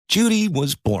Judy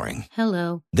was boring.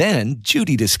 Hello. Then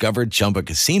Judy discovered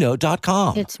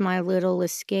ChumbaCasino.com. It's my little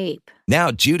escape. Now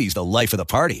Judy's the life of the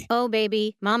party. Oh,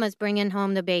 baby, mama's bringing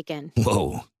home the bacon.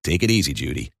 Whoa, take it easy,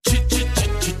 Judy.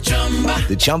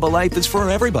 The Chumba life is for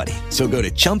everybody. So go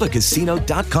to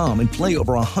ChumbaCasino.com and play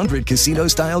over 100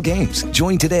 casino-style games.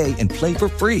 Join today and play for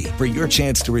free for your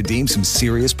chance to redeem some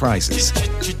serious prizes.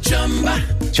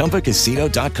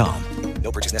 ChumbaCasino.com.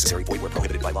 No purchase necessary. Void where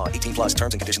prohibited by law. 18 plus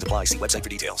terms and conditions apply. See website for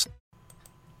details.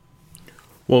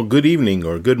 Well, good evening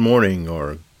or good morning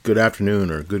or good afternoon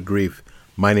or good grief.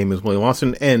 My name is William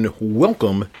Lawson and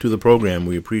welcome to the program.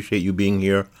 We appreciate you being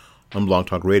here on Blog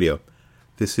Talk Radio.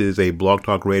 This is a Blog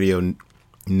Talk Radio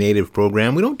native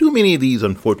program. We don't do many of these,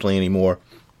 unfortunately, anymore.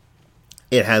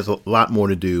 It has a lot more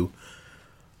to do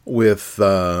with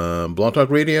Blog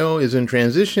Talk Radio is in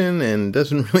transition and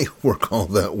doesn't really work all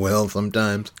that well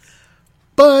sometimes.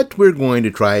 But we're going to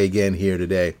try again here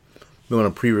today. We want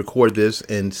to pre-record this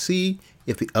and see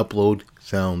if the upload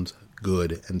sounds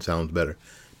good and sounds better.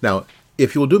 Now,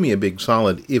 if you'll do me a big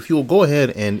solid, if you'll go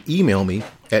ahead and email me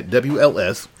at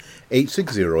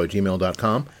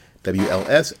WLS860@gmail.com,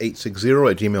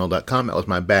 WLS860@gmail.com. That was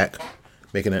my back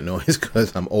making that noise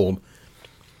because I'm old.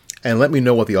 And let me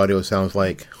know what the audio sounds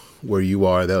like where you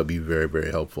are. That would be very, very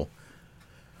helpful.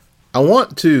 I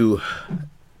want to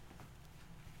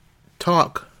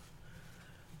talk,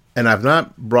 and I've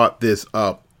not brought this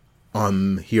up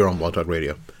here on Blog Talk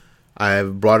Radio.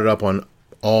 I've brought it up on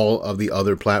all of the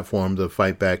other platforms of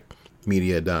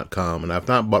fightbackmedia.com, and I've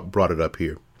not brought it up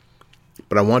here.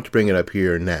 But I want to bring it up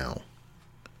here now.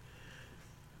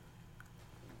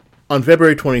 On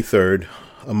February 23rd,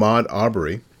 Ahmaud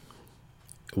Arbery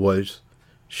was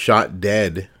shot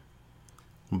dead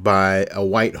by a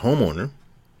white homeowner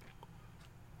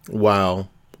while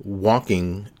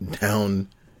walking down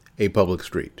a public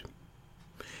street.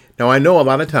 Now, I know a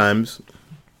lot of times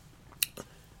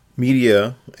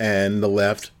media and the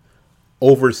left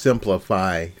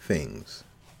oversimplify things.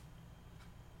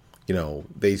 You know,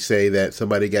 they say that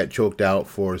somebody got choked out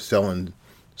for selling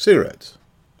cigarettes,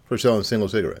 for selling single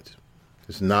cigarettes.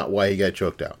 It's not why he got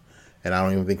choked out, and I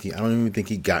don't even think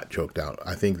he got choked out.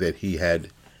 I think that he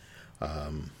had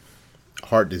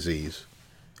heart disease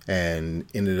and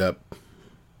ended up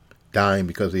dying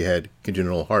because he had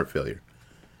congenital heart failure.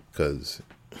 Because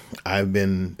I've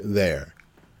been there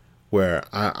where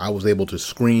I was able to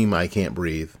scream, "I can't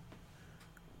breathe,"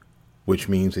 which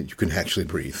means that you can actually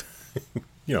breathe.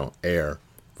 You know, air,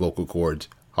 vocal cords,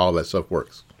 all that stuff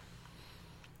works.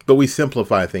 But we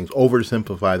simplify things,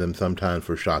 oversimplify them sometimes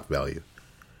for shock value.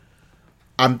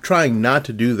 I'm trying not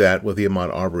to do that with the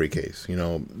Ahmaud Arbery case. You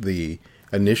know, the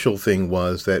initial thing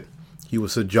was that he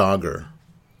was a jogger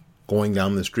going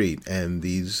down the street, and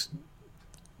these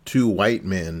two white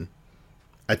men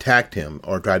attacked him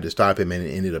or tried to stop him and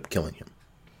ended up killing him.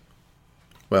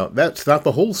 Well, that's not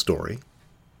the whole story.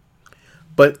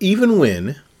 But even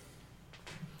when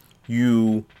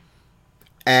you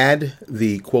add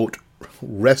the, quote,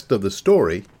 rest of the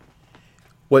story,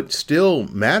 what still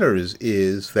matters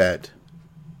is that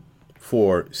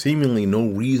for seemingly no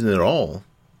reason at all,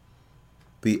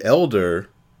 the elder,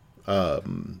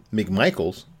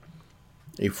 McMichaels,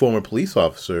 a former police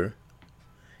officer,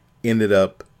 ended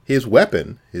up, his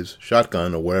weapon, his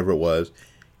shotgun or whatever it was,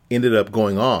 ended up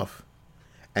going off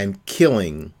and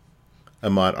killing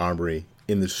Ahmaud Arbery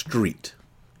in the street,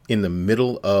 in the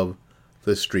middle of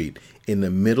the street, in the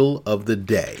middle of the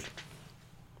day.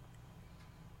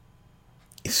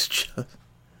 It's just...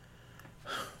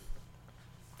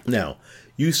 Now,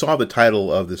 you saw the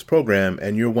title of this program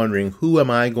and you're wondering, who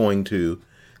am I going to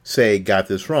say got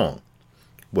this wrong?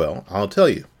 Well, I'll tell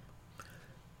you.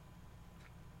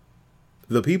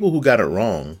 The people who got it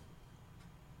wrong,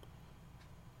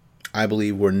 I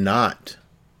believe, were not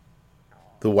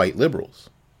the white liberals.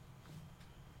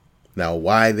 Now,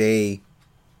 why they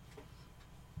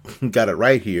got it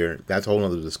right here, that's a whole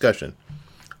other discussion.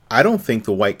 I don't think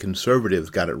the white conservatives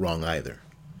got it wrong either.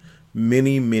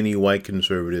 Many, many white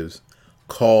conservatives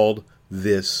called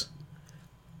this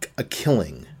a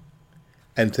killing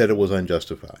and said it was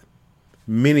unjustified.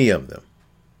 Many of them.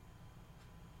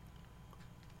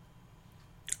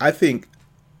 I think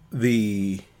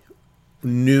the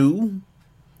new,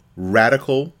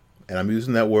 radical, and I'm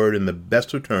using that word in the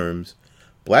best of terms,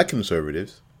 black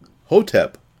conservatives,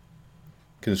 Hotep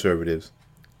conservatives,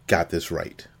 got this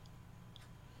right.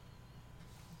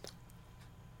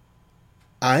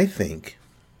 I think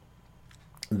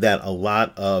that a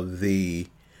lot of the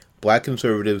black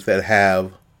conservatives that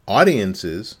have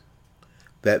audiences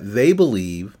that they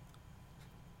believe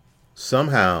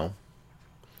somehow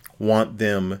want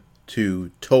them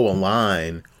to toe a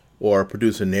line or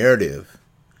produce a narrative,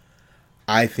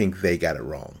 I think they got it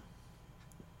wrong.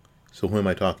 So who am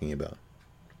I talking about?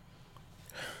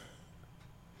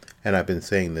 And I've been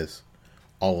saying this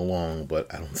all along,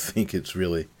 but I don't think it's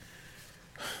really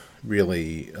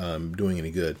doing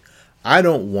any good. I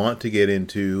don't want to get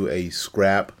into a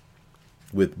scrap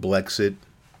with Blexit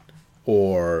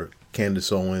or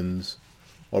Candance Owens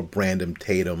or Brandon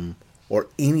Tatum or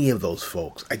any of those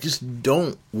folks. I just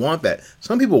don't want that.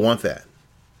 Some people want that.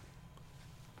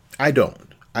 I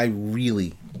don't. I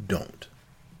really don't.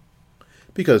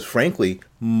 Because frankly,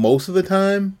 most of the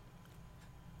time,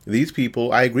 these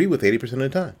people I agree with 80% of the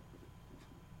time.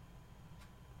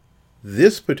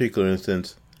 This particular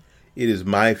instance, it is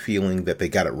my feeling that they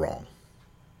got it wrong.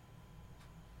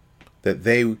 That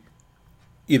they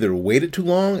either waited too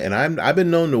long, and I've been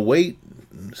known to wait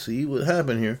and see what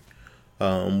happened here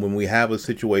when we have a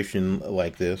situation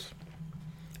like this.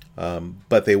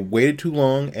 But they waited too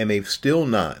long, and they've still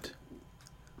not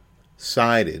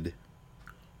sided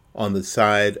on the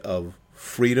side of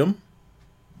freedom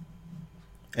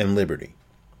and liberty,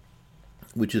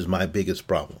 which is my biggest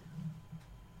problem.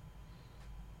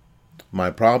 My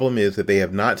problem is that they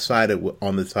have not sided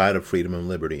on the side of freedom and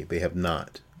liberty. They have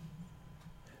not.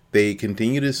 They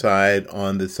continue to side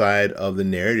on the side of the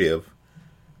narrative,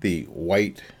 the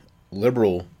white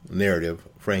liberal narrative,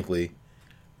 frankly,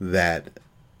 that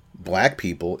black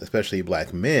people, especially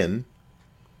black men,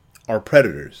 are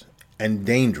predators and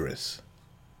dangerous.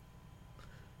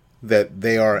 That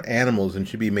they are animals and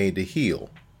should be made to heal.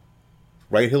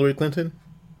 Right, Hillary Clinton?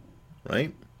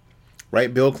 Right?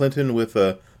 Right, Bill Clinton with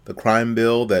the crime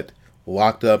bill that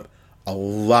locked up a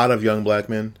lot of young black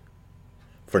men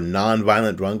for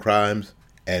non-violent drug crimes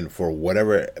and for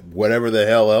whatever the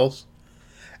hell else,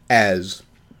 as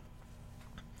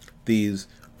these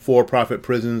for-profit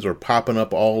prisons are popping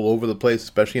up all over the place,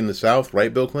 especially in the South,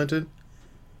 right, Bill Clinton?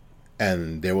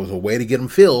 And there was a way to get them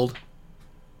filled.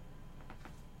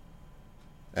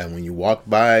 And when you walked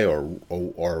by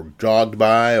or jogged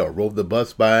by or rode the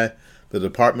bus by the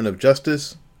Department of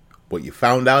Justice, what you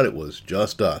found out, it was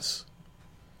just us.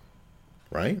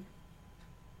 Right?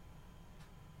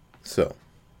 So,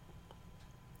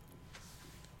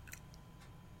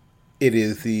 it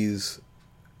is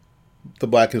the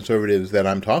black conservatives that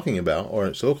I'm talking about,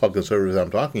 or so-called conservatives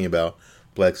I'm talking about,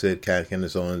 Blexit,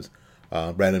 Candance Owens,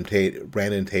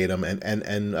 Brandon Tatum,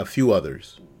 and a few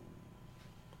others,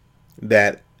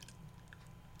 that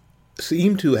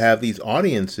seem to have these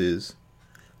audiences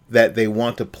that they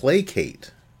want to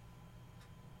placate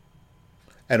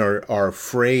and are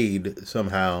afraid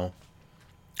somehow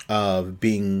of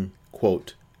being,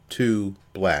 quote, too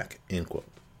black, end quote.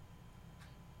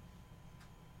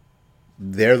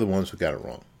 They're the ones who got it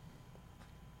wrong.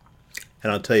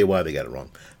 And I'll tell you why they got it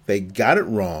wrong. They got it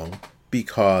wrong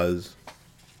because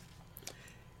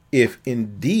if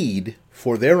indeed,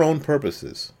 for their own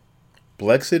purposes,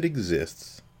 Blexit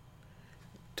exists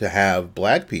to have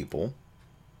black people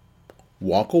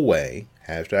walk away,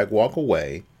 #walk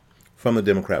away, from the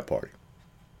Democrat Party.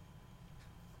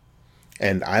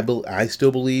 And I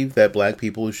still believe that black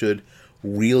people should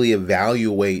really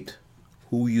evaluate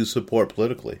who you support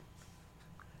politically.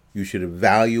 You should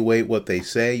evaluate what they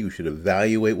say. You should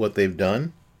evaluate what they've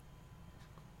done,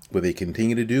 what they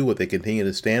continue to do, what they continue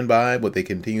to stand by, what they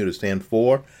continue to stand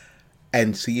for,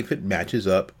 and see if it matches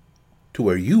up to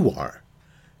where you are.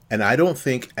 And I don't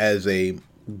think as a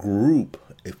group,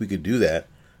 if we could do that,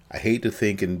 I hate to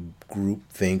think in group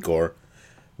think or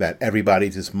that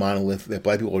everybody's this monolithic, that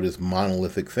black people are this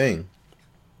monolithic thing.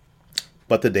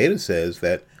 But the data says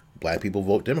that black people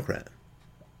vote Democrat.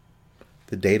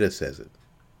 The data says it.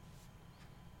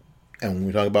 And when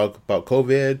we talk about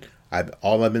COVID,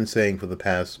 all I've been saying for the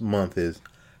past month is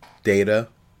data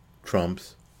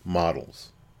trumps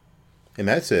models. And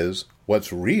that says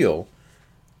what's real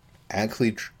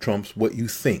actually trumps what you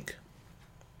think.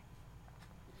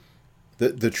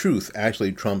 The truth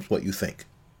actually trumps what you think.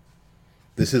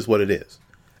 This is what it is.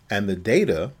 And the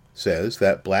data says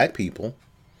that black people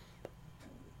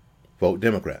vote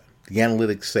Democrat. The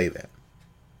analytics say that.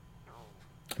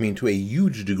 I mean, to a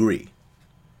huge degree.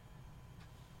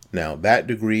 Now, that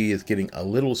degree is getting a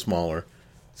little smaller.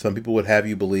 Some people would have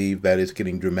you believe that it's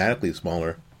getting dramatically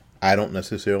smaller. I don't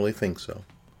necessarily think so.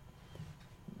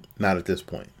 Not at this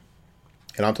point.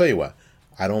 And I'll tell you why.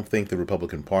 I don't think the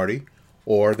Republican Party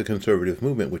or the conservative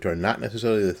movement, which are not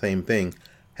necessarily the same thing,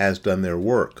 has done their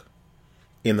work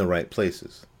in the right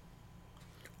places.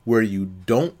 Where you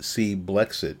don't see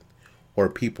Blexit or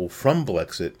people from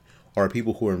Blexit or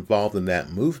people who are involved in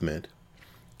that movement,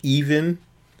 even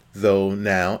though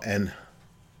now, and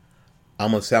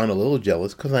I'm going to sound a little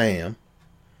jealous because I am,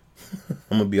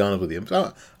 I'm going to be honest with you. I'm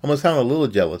going to sound a little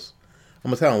jealous. I'm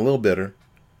going to sound a little bitter,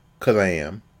 because I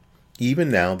am. Even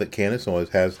now that Candance Owens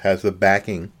has the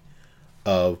backing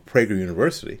of Prager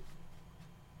University.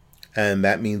 And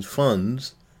that means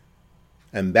funds.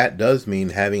 And that does mean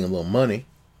having a little money.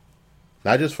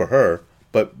 Not just for her,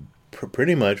 but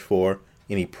pretty much for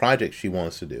any project she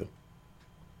wants to do.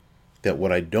 That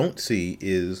what I don't see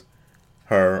is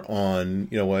her on,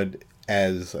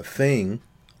 as a thing,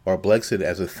 or Blexit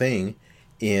as a thing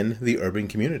in the urban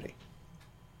community.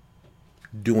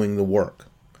 Doing the work.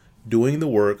 Doing the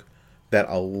work that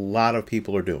a lot of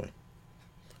people are doing.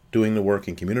 Doing the work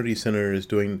in community centers,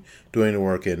 doing the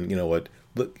work in,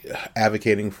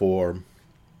 advocating for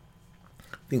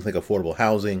things like affordable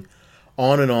housing,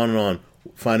 on and on and on,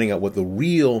 finding out what the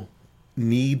real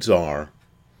needs are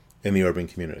in the urban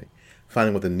community,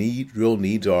 finding what the real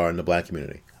needs are in the Black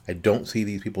community. I don't see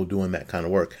these people doing that kind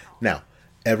of work. Now,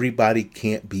 everybody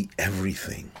can't be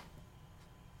everything.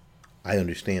 I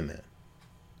understand that.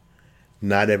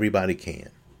 Not everybody can.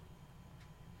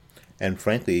 And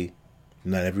frankly,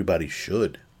 not everybody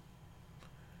should.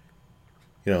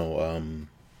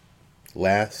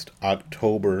 Last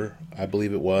October, I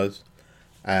believe it was,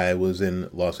 I was in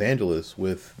Los Angeles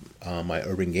with my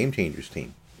Urban Game Changers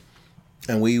team.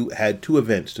 And we had two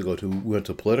events to go to. We went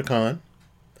to Politicon,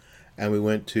 and we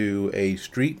went to a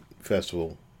street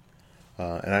festival.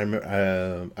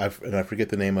 And I forget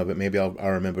the name of it. Maybe I'll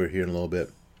remember it here in a little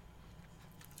bit.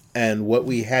 And what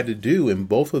we had to do in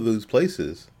both of those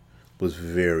places was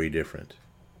very different.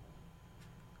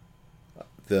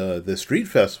 The street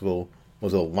festival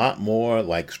was a lot more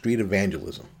like street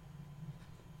evangelism.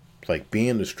 It's like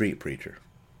being the street preacher.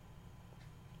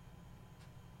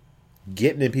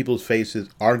 Getting in people's faces,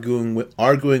 arguing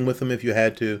with them if you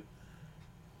had to.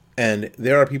 And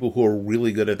there are people who are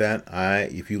really good at that.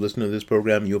 If you listen to this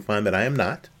program, you'll find that I am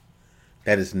not.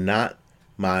 That is not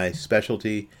my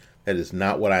specialty. That is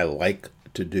not what I like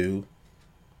to do.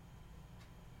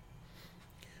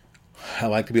 I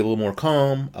like to be a little more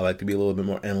calm. I like to be a little bit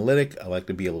more analytic. I like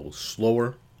to be a little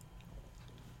slower.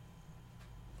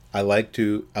 I like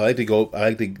the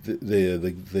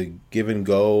give and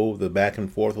go, the back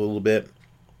and forth a little bit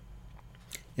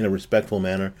in a respectful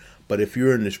manner. But if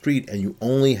you're in the street and you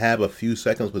only have a few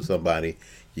seconds with somebody,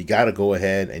 you got to go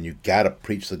ahead and you got to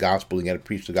preach the gospel. You got to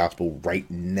preach the gospel right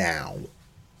now.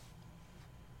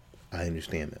 I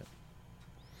understand that.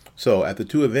 So at the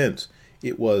two events,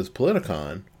 it was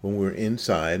Politicon when we were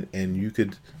inside and you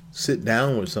could sit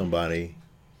down with somebody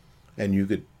and you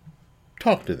could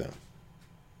talk to them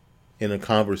in a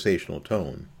conversational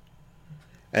tone.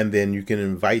 And then you can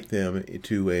invite them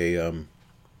to a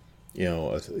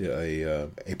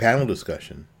panel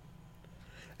discussion.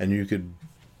 And you could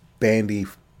bandy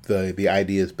the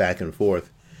ideas back and forth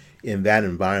in that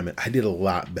environment. I did a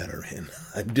lot better in.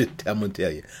 I'm going to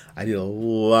tell you, I did a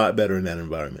lot better in that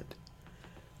environment.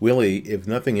 Willie, if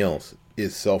nothing else,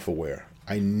 is self-aware.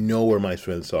 I know where my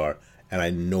strengths are, and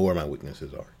I know where my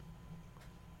weaknesses are.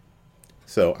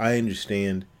 So I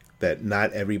understand that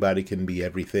not everybody can be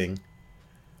everything.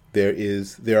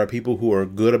 There are people who are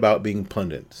good about being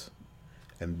pundits,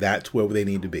 and that's where they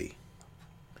need to be.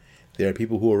 There are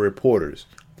people who are reporters.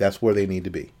 That's where they need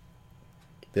to be.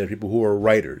 There are people who are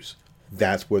writers.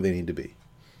 That's where they need to be.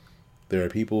 There are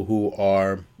people who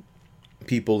are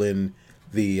people in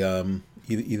the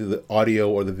either the audio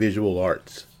or the visual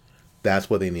arts. That's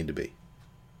where they need to be.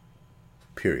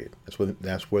 Period.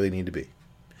 That's where they need to be.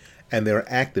 And there are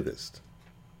activists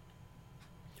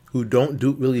who don't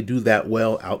really do that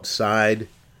well outside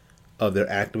of their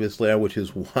activist layer, which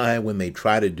is why when they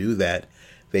try to do that,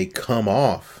 they come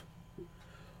off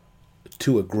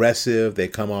too aggressive, they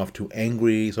come off too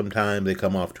angry sometimes, they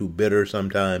come off too bitter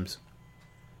sometimes,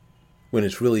 when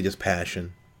it's really just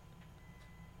passion.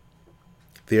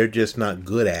 They're just not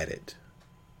good at it,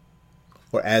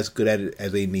 or as good at it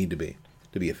as they need to be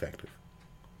effective.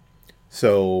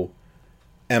 So,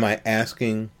 am I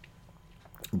asking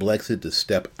Blexit to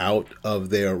step out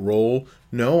of their role?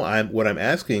 No, what I'm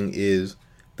asking is,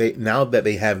 now that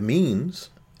they have means,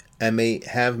 and they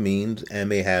have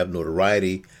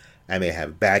notoriety, and they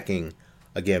have backing,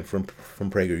 again, from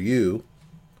PragerU,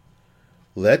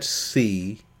 let's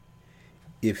see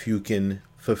if you can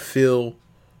fulfill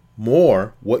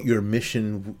more what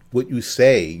you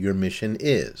say your mission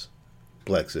is,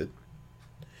 Blexit.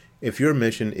 If your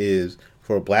mission is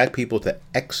for Black people to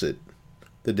exit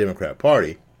the Democrat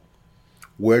Party,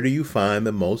 where do you find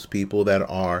the most people that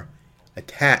are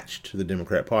attached to the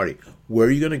Democrat Party? Where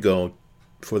are you going to go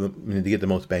to get the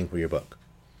most bang for your buck?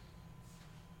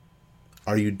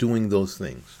 Are you doing those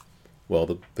things?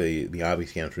 Well, the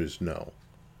obvious answer is no.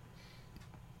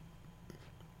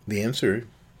 the answer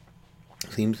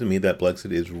seems to me that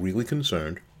Blexit is really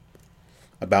concerned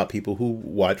about people who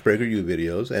watch PragerU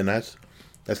videos, and that's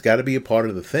got to be a part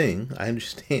of the thing. I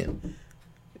understand.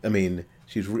 I mean,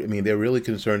 they're really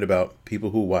concerned about people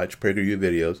who watch PragerU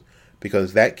videos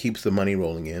because that keeps the money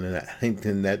rolling in, and I think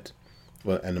that,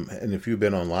 well, and if you've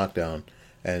been on lockdown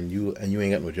and you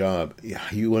ain't got no job,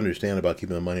 you understand about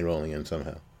keeping the money rolling in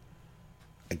somehow.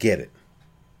 I get it.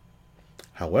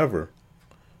 However,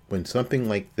 when something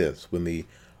like this, when the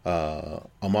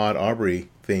Ahmaud Arbery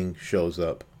thing shows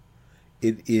up,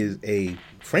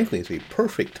 frankly, it's a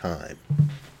perfect time.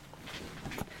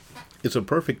 It's a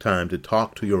perfect time to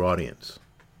talk to your audience.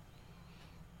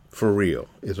 For real.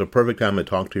 It's a perfect time to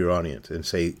talk to your audience and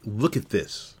say, look at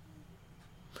this.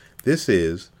 This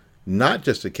is not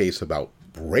just a case about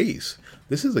race.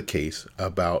 This is a case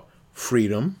about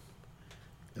freedom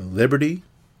and liberty.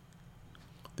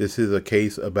 This is a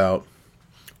case about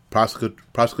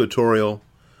prosecutorial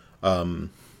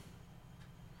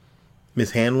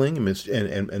mishandling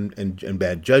and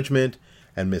bad judgment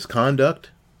and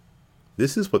misconduct.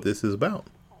 This is what this is about.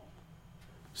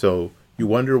 So you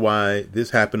wonder why this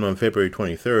happened on February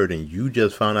 23rd and you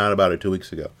just found out about it 2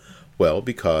 weeks ago. Well,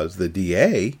 because the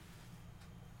DA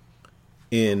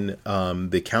in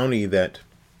the county that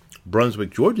Brunswick,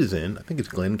 Georgia is in, I think it's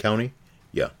Glenn County,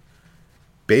 yeah,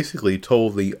 basically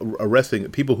told the arresting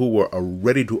people who were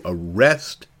ready to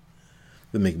arrest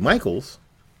the McMichaels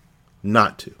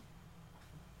not to.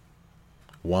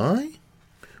 Why?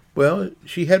 Well,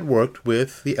 she had worked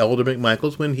with the elder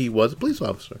McMichaels when he was a police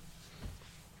officer.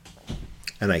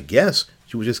 And I guess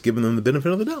she was just giving them the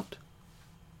benefit of the doubt.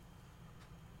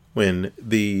 When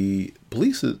the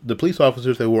police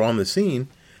officers that were on the scene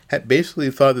had basically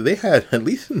thought that they had at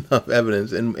least enough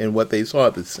evidence in what they saw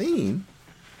at the scene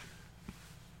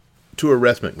to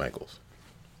arrest McMichaels.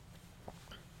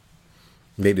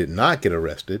 They did not get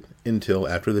arrested until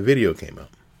after the video came out.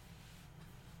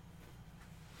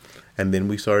 And then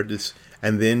we started this,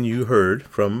 and then you heard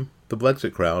from the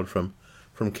Blexit crowd, from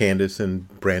Candance and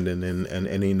Brandon and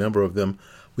any number of them,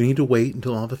 we need to wait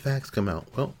until all the facts come out.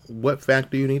 Well, what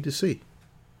fact do you need to see?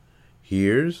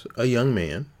 Here's a young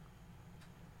man,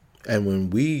 and when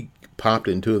we popped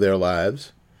into their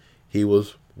lives, he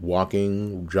was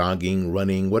walking, jogging,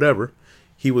 running, whatever.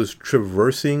 He was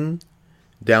traversing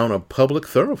down a public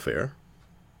thoroughfare,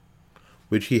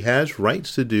 which he has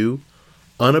rights to do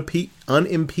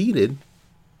unimpeded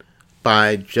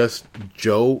by just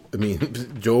Joe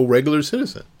regular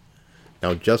citizen.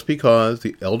 Now, just because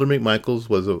the elder McMichaels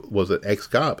was an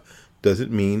ex-cop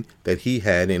doesn't mean that he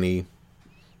had any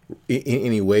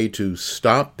way to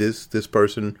stop this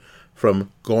person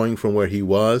from going from where he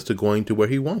was to going to where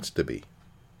he wants to be.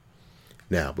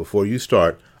 Now, before you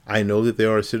start, I know that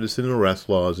there are citizen arrest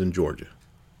laws in Georgia.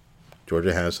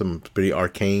 Georgia has some pretty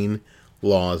arcane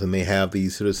laws, and they have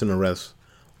these citizen arrest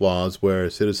laws where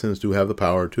citizens do have the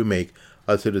power to make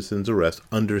a citizen's arrest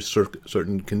under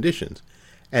certain conditions.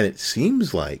 And it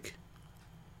seems like,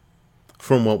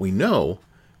 from what we know,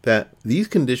 that these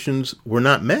conditions were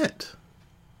not met.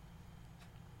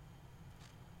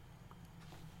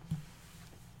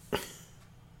 You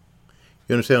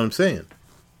understand what I'm saying?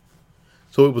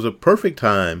 So it was a perfect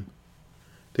time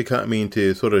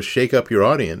to sort of shake up your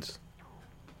audience.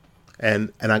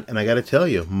 And I got to tell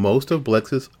you, most of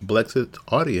Blexit's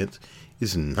audience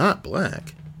is not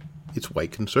black. It's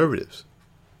white conservatives.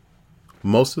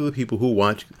 Most of the people who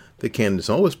watch the Candance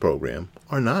Owens program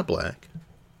are not black.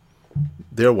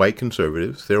 They're white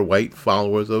conservatives. They're white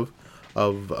followers of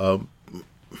Dennis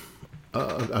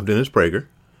Prager.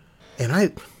 And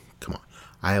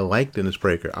I like Dennis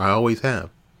Prager. I always have.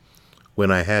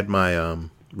 When I had my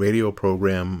radio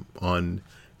program on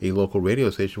a local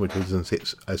radio station, which was in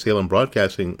Salem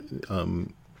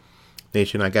Broadcasting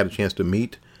Nation, I got a chance to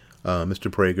meet Mr.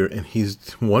 Prager, and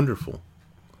he's wonderful.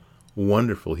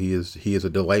 Wonderful. He is a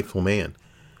delightful man.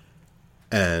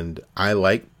 And I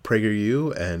like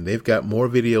PragerU, and they've got more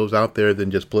videos out there than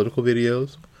just political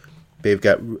videos. They've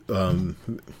got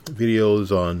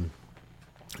videos on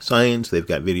science. They've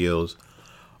got videos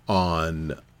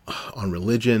on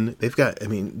religion. They've got,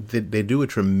 they do a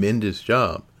tremendous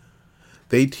job.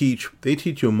 They teach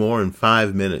you more in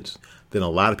 5 minutes than a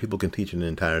lot of people can teach in an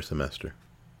entire semester.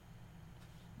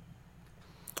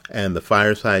 And the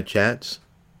fireside chats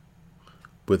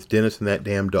with Dennis and that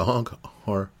damn dog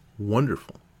are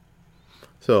wonderful.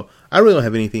 So I really don't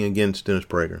have anything against Dennis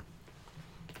Prager.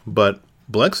 But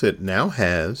Blexit now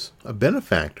has a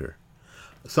benefactor.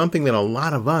 Something that a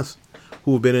lot of us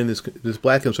who have been in this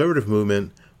black conservative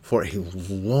movement for a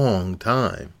long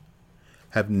time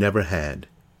have never had.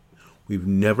 We've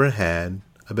never had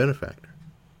a benefactor.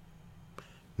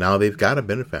 Now they've got a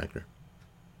benefactor.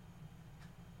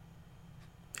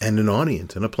 And an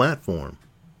audience and a platform.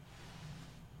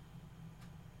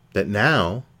 That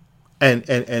now, and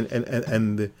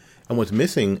what's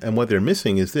missing, and what they're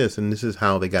missing is this, and this is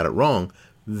how they got it wrong.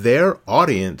 Their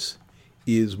audience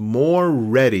is more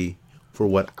ready for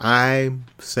what I'm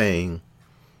saying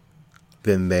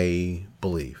than they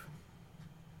believe.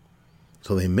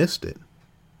 So they missed it.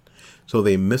 So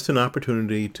they missed an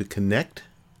opportunity to connect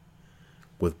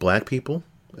with black people,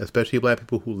 especially black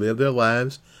people who live their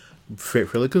lives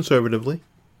fairly conservatively.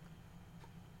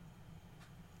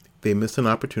 They missed an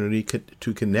opportunity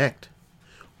to connect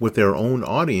with their own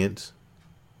audience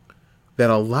that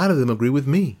a lot of them agree with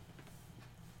me.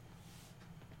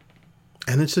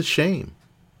 And it's a shame.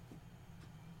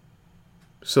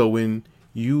 So when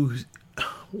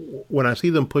I see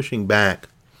them pushing back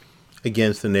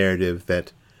against the narrative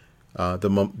that the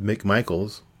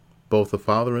McMichaels, both the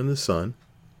father and the son,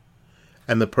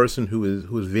 and the person who is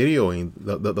videoing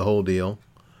the whole deal,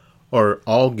 are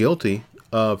all guilty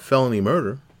of felony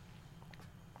murder,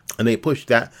 and they push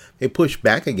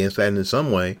back against that in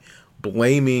some way,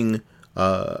 blaming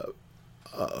Ahmaud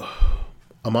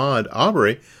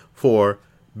Arbery for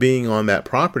being on that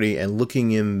property and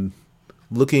looking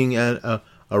at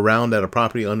around at a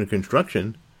property under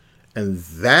construction, and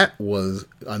that was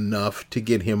enough to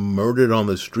get him murdered on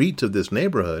the streets of this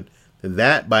neighborhood.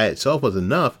 That by itself was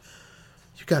enough.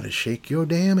 You got to shake your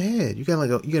damn head. You got to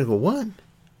go, what?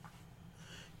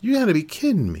 You got to be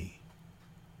kidding me.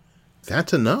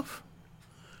 That's enough?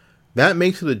 That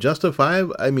makes it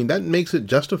that makes it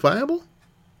justifiable?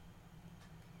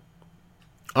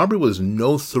 Arbery was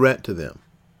no threat to them.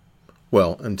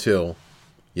 Well, until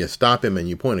you stop him and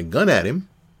you point a gun at him.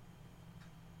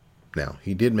 Now,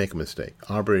 he did make a mistake.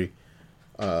 Arbery,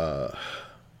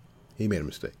 he made a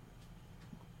mistake.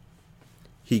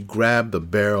 He grabbed the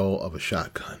barrel of a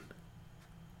shotgun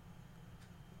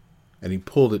and he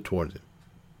pulled it towards him.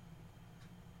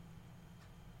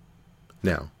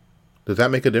 Now, does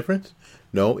that make a difference?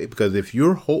 No, because if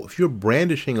you're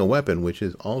brandishing a weapon, which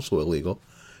is also illegal,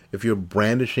 if you're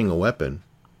brandishing a weapon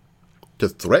to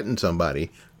threaten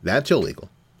somebody, that's illegal.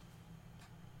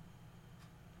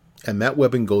 And that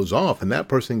weapon goes off, and that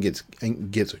person gets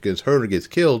hurt or gets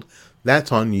killed,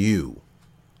 that's on you.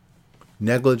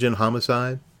 Negligent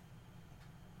homicide,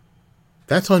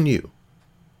 that's on you.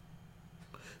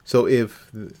 So if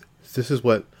this is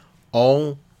what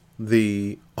all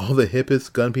the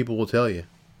hippest gun people will tell you,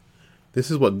 this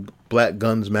is what Black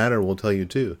Guns Matter will tell you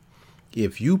too.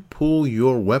 If you pull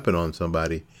your weapon on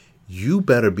somebody, you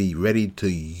better be ready to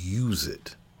use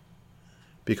it.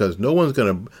 Because no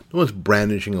one's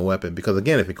brandishing a weapon. Because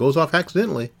again, if it goes off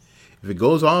accidentally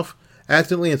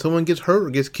and someone gets hurt or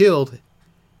gets killed,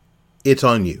 it's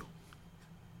on you.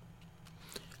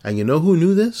 And you know who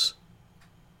knew this?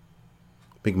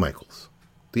 McMichaels.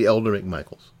 The elder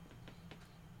McMichaels.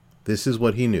 This is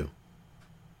what he knew.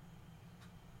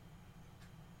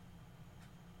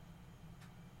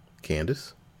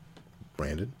 Candace,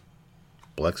 Brandon,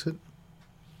 Blexit,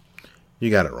 you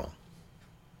got it wrong.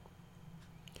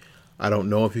 I don't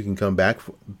know if you can come back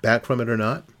from it or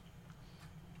not.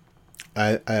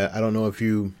 I don't know if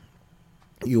you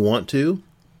want to.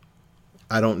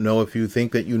 I don't know if you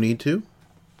think that you need to.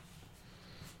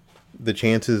 The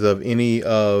chances of any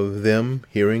of them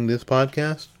hearing this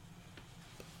podcast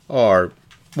are,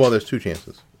 well, there's two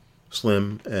chances.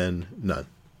 Slim and none.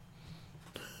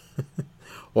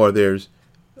 Or there's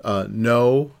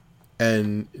no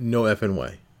and no effing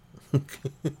way.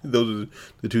 Those are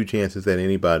the two chances that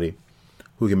anybody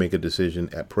who can make a decision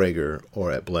at Prager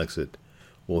or at Blexit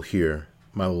will hear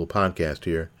my little podcast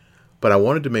here. But I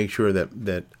wanted to make sure that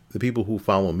the people who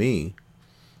follow me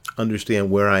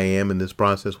understand where I am in this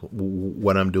process,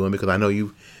 what I'm doing, because I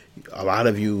know a lot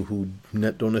of you who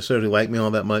don't necessarily like me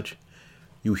all that much,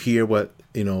 you hear what,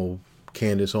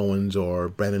 Candance Owens or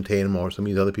Brandon Tatum or some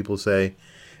of these other people say,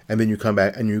 and then you come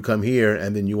back and you come here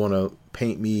and then you want to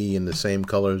paint me in the same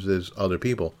colors as other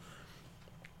people.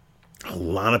 A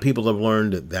lot of people have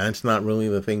learned that that's not really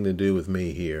the thing to do with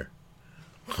me here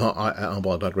on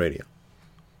Blog Talk Radio.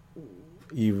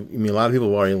 A lot of people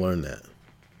have already learned that.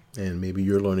 And maybe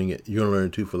you're learning it. You're going to learn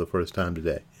it too for the first time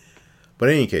today. But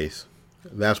in any case,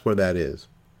 that's where that is.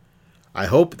 I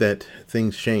hope that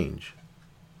things change.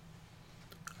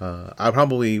 I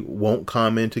probably won't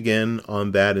comment again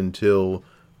on that until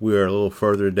we're a little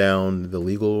further down the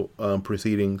legal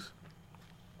proceedings.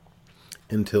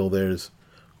 Until there's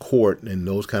court and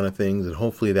those kind of things. And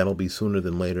hopefully that'll be sooner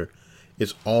than later.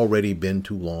 It's already been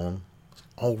too long.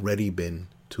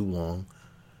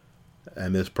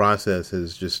 And this process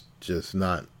has just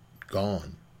not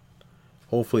gone.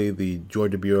 hopefully the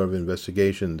Georgia Bureau of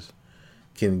Investigations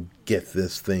can get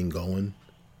this thing going.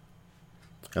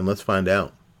 And let's find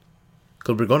out.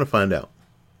 Because we're going to find out.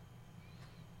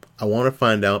 I want to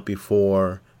find out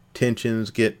before tensions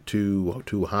get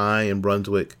too high in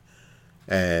Brunswick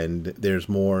and there's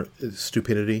more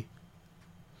stupidity.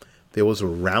 There was a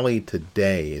rally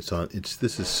today.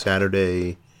 This is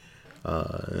Saturday,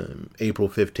 April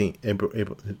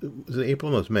 15th. Is it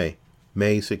April? No, it's May.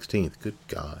 May 16th. Good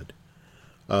God.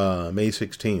 May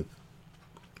 16th.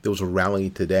 There was a rally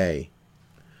today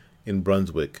in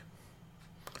Brunswick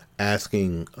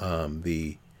asking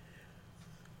the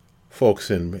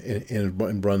folks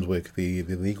in Brunswick, the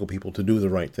legal people, to do the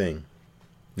right thing.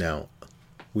 Now,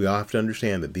 we have to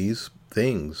understand that these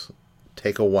things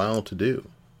take a while to do.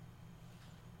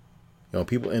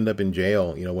 People end up in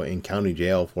jail, in county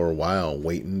jail for a while,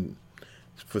 waiting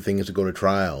for things to go to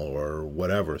trial or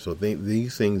whatever. So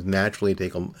these things naturally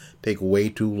take way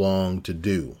too long to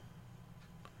do.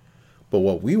 But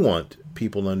what we want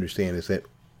people to understand is that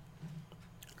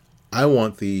I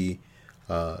want the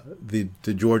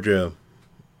Georgia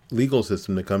legal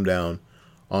system to come down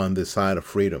on the side of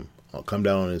freedom, come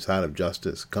down on the side of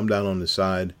justice, come down on the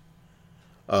side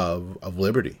of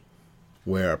liberty,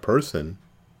 where a person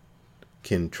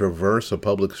can traverse a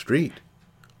public street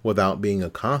without being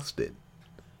accosted,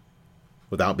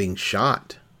 without being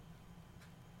shot.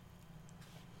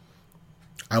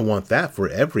 I want that for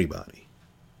everybody.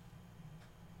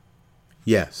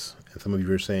 Yes, and some of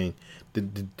you are saying,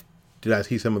 did I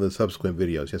see some of the subsequent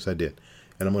videos? Yes, I did.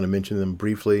 And I'm going to mention them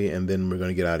briefly, and then we're going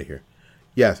to get out of here.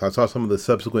 Yes, I saw some of the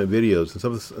subsequent videos,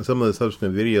 and some of the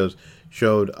subsequent videos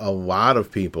showed a lot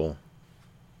of people,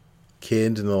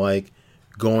 kids and the like,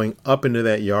 going up into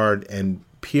that yard and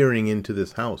peering into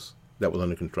this house that was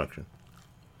under construction.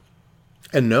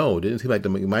 And no, it didn't seem like the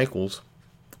McMichaels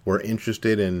were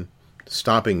interested in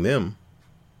stopping them.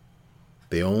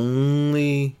 They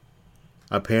only,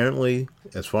 apparently,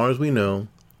 as far as we know,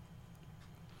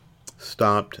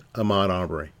 stopped Ahmaud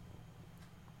Arbery.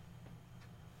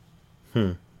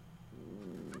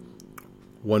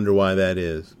 Wonder why that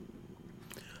is.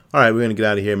 All right, we're going to get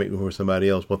out of here and make room for somebody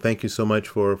else. Well, thank you so much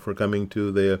for coming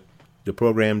to the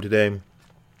program today.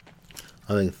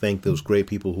 I'd like to thank those great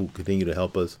people who continue to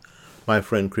help us. My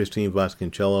friend Christine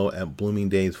Vasconcello at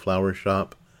Bloomingdale's Flower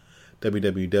Shop,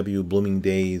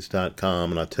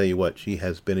 www.bloomingdays.com. And I'll tell you what, she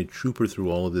has been a trooper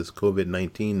through all of this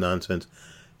COVID-19 nonsense.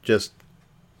 Just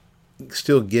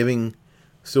still giving,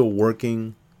 still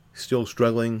working, still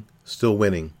struggling, still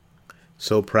winning.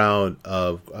 So proud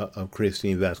of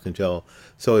Christine Vasconcello.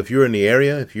 So if you're in the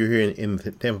area, if you're here in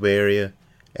the Tampa Bay area,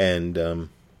 and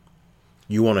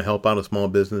you want to help out a small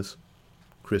business,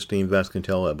 Christine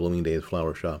Vasconcello at Bloomingdale's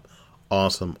Flower Shop.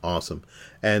 Awesome, awesome.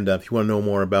 And if you want to know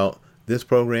more about this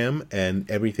program and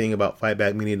everything about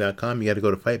fightbackmedia.com, you got to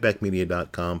go to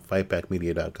fightbackmedia.com,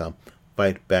 fightbackmedia.com,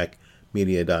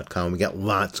 fightbackmedia.com. We got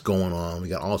lots going on. We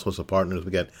got all sorts of partners. We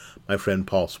got my friend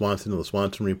Paul Swanson of the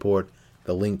Swanson Report.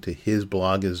 The link to his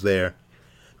blog is there.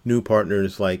 New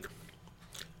partners like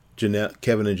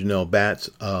Kevin and Janelle Batts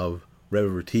of Red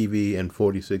River TV and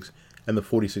 46 and the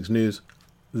 46 News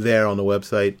there on the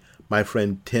website. My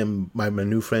friend Tim, my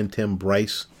new friend Tim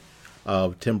Bryce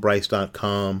of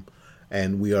timbryce.com,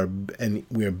 and we are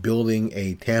building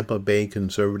a Tampa Bay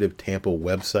conservative Tampa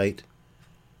website.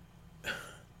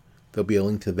 There'll be a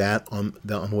link to that on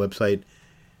the website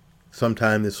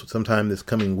sometime this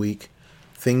coming week.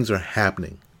 Things are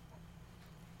happening.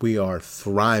 We are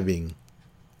thriving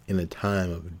in a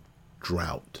time of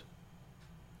drought.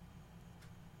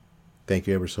 Thank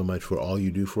you ever so much for all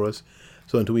you do for us.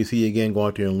 So until we see you again, go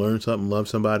out there and learn something, love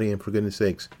somebody, and for goodness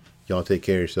sakes, y'all take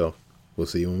care of yourself. We'll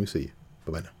see you when we see you.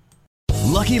 Bye-bye now.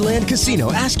 Lucky Land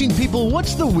Casino, asking people,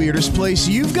 what's the weirdest place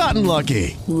you've gotten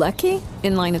lucky? Lucky?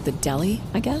 In line at the deli,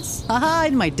 I guess? Aha,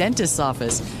 in my dentist's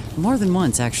office. More than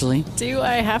once, actually. Do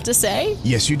I have to say?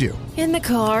 Yes, you do. In the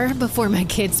car before my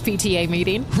kids' PTA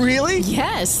meeting. Really?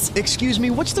 Yes. Excuse me,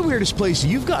 what's the weirdest place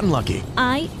you've gotten lucky?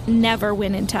 I never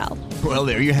win and tell. Well,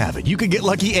 there you have it. You can get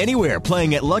lucky anywhere,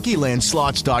 playing at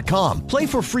LuckyLandSlots.com. Play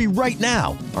for free right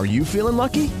now. Are you feeling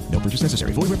lucky? No purchase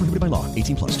necessary. Void where prohibited by law.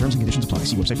 18+. Terms and conditions apply.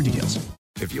 See website for details.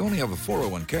 If you only have a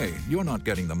 401k, you're not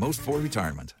getting the most for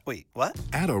retirement. Wait, what?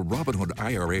 Add a Robinhood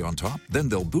IRA on top, then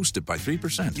they'll boost it by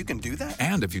 3%. You can do that?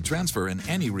 And if you transfer in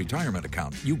any retirement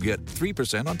account, you get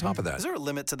 3% on top of that. Is there a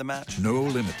limit to the match? No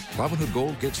limit. Robinhood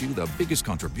Gold gets you the biggest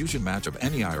contribution match of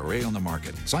any IRA on the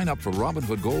market. Sign up for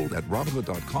Robinhood Gold at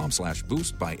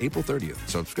Robinhood.com/boost by April 30th.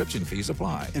 Subscription fees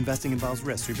apply. Investing involves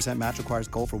risk. 3% match requires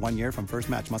gold for 1 year from first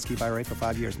match. Must keep IRA for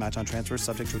 5 years. Match on transfers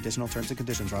subject to additional terms and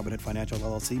conditions. Robinhood Financial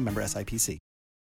LLC. Member SIPC.